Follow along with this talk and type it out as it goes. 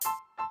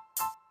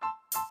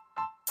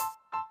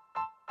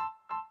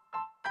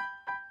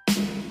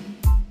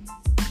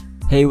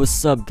Hey,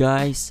 what's up,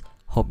 guys?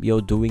 Hope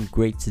you're doing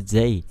great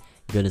today.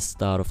 Gonna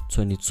start off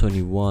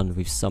 2021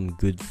 with some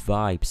good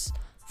vibes.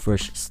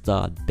 Fresh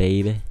start,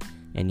 baby.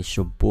 And it's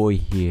your boy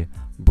here,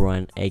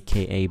 Brian,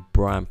 aka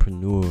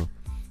Brianpreneur.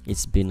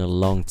 It's been a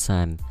long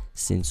time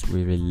since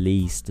we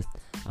released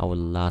our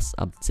last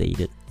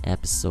updated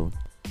episode,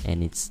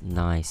 and it's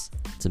nice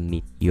to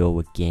meet you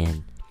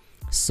again.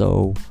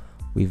 So,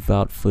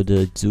 without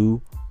further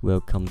ado,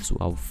 welcome to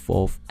our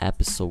fourth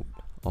episode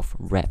of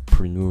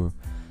Rapreneur.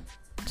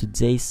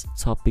 Today's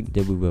topic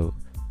that we will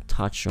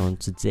touch on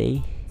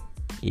today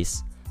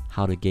is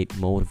how to get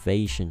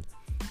motivation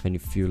when you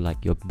feel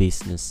like your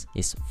business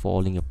is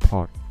falling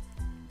apart.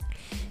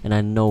 And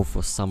I know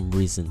for some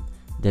reason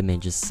they may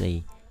just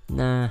say,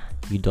 nah,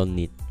 you don't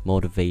need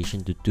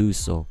motivation to do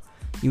so.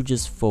 You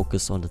just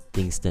focus on the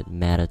things that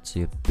matter to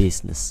your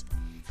business.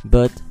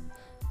 But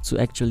to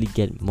actually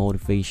get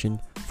motivation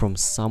from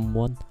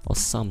someone or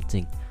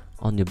something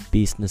on your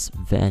business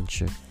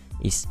venture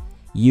is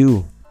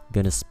you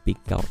gonna speak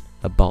out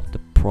about the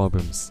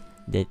problems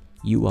that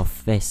you are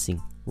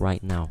facing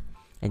right now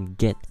and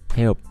get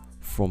help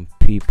from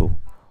people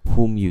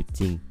whom you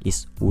think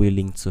is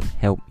willing to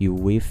help you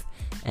with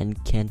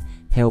and can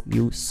help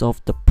you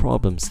solve the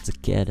problems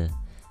together.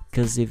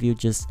 Because if you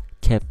just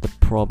kept the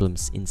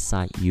problems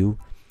inside you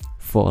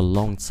for a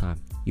long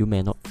time, you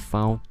may not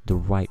found the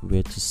right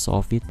way to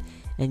solve it,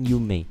 and you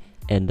may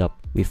end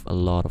up with a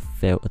lot of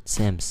failed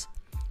attempts.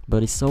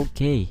 But it's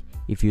okay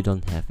if you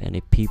don't have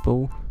any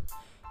people,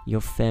 your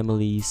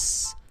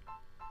families,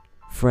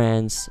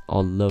 friends,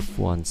 or loved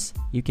ones.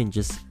 You can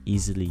just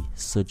easily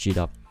search it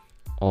up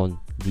on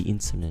the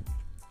internet.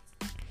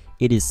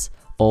 It is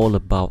all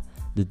about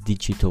the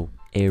digital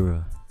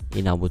era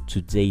in our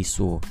today's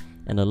world,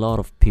 and a lot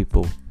of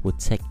people will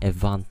take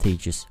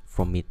advantages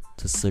from it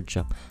to search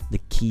up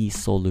the key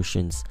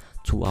solutions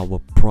to our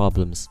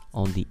problems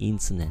on the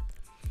internet.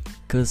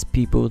 Because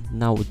people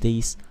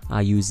nowadays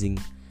are using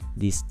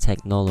this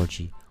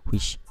technology,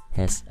 which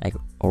has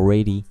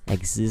already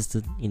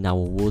existed in our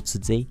world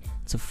today,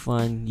 to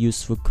find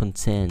useful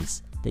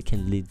contents that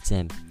can lead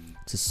them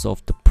to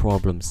solve the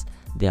problems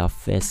they are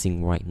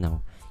facing right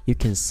now. You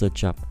can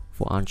search up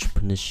for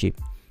entrepreneurship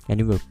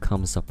and it will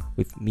come up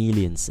with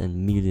millions and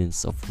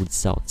millions of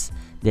results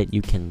that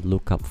you can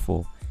look up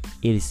for.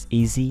 It is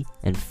easy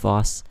and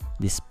fast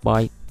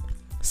despite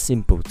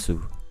simple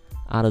too.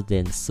 Other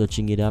than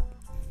searching it up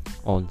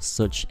on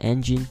search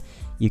engine,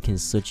 you can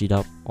search it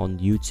up on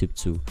YouTube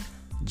too.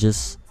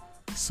 Just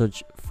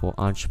search for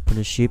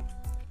entrepreneurship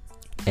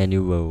and it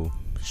will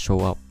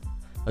show up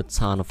a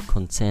ton of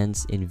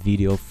contents in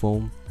video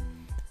form.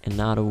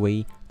 Another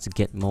way to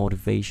get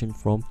motivation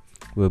from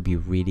will be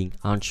reading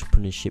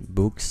entrepreneurship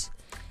books.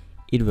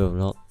 It will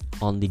not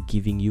only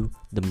giving you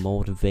the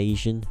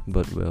motivation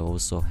but will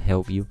also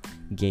help you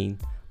gain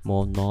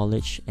more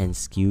knowledge and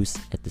skills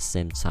at the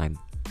same time.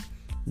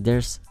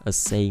 There's a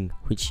saying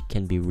which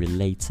can be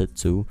related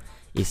to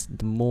is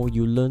the more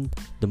you learn,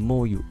 the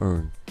more you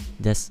earn.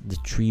 That's the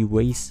 3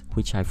 ways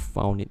which I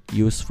found it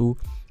useful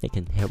that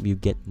can help you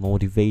get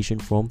motivation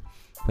from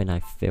when I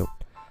felt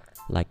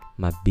like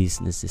my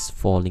business is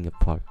falling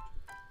apart.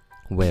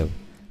 Well,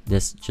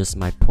 that's just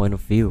my point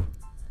of view.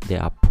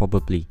 There are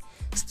probably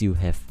still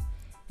have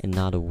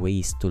another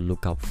ways to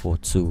look out for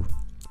too.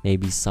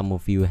 Maybe some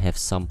of you have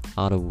some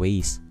other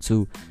ways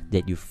too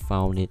that you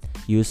found it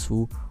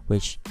useful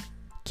which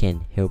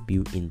can help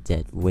you in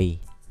that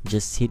way.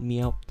 Just hit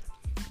me up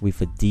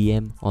with a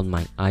DM on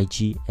my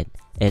IG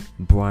at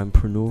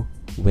Brianpreneur.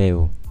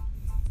 Well,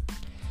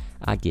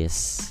 I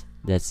guess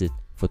that's it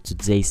for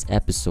today's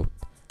episode.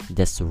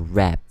 That's a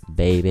wrap,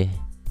 baby.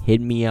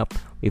 Hit me up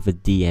with a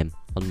DM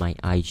on my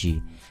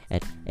IG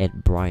at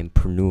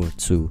Brianpreneur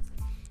too.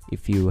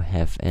 If you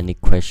have any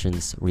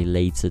questions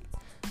related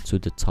to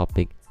the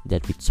topic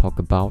that we talk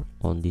about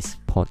on this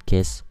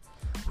podcast,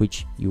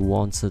 which you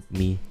wanted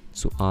me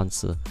to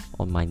answer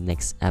on my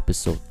next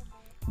episode.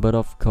 But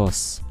of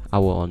course, I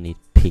will only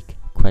pick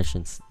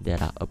questions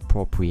that are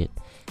appropriate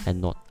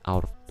and not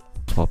out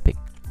of topic.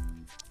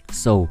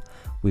 So,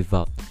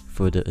 without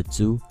further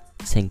ado,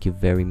 thank you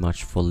very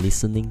much for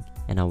listening,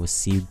 and I will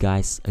see you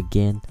guys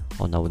again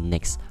on our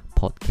next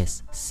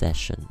podcast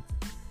session.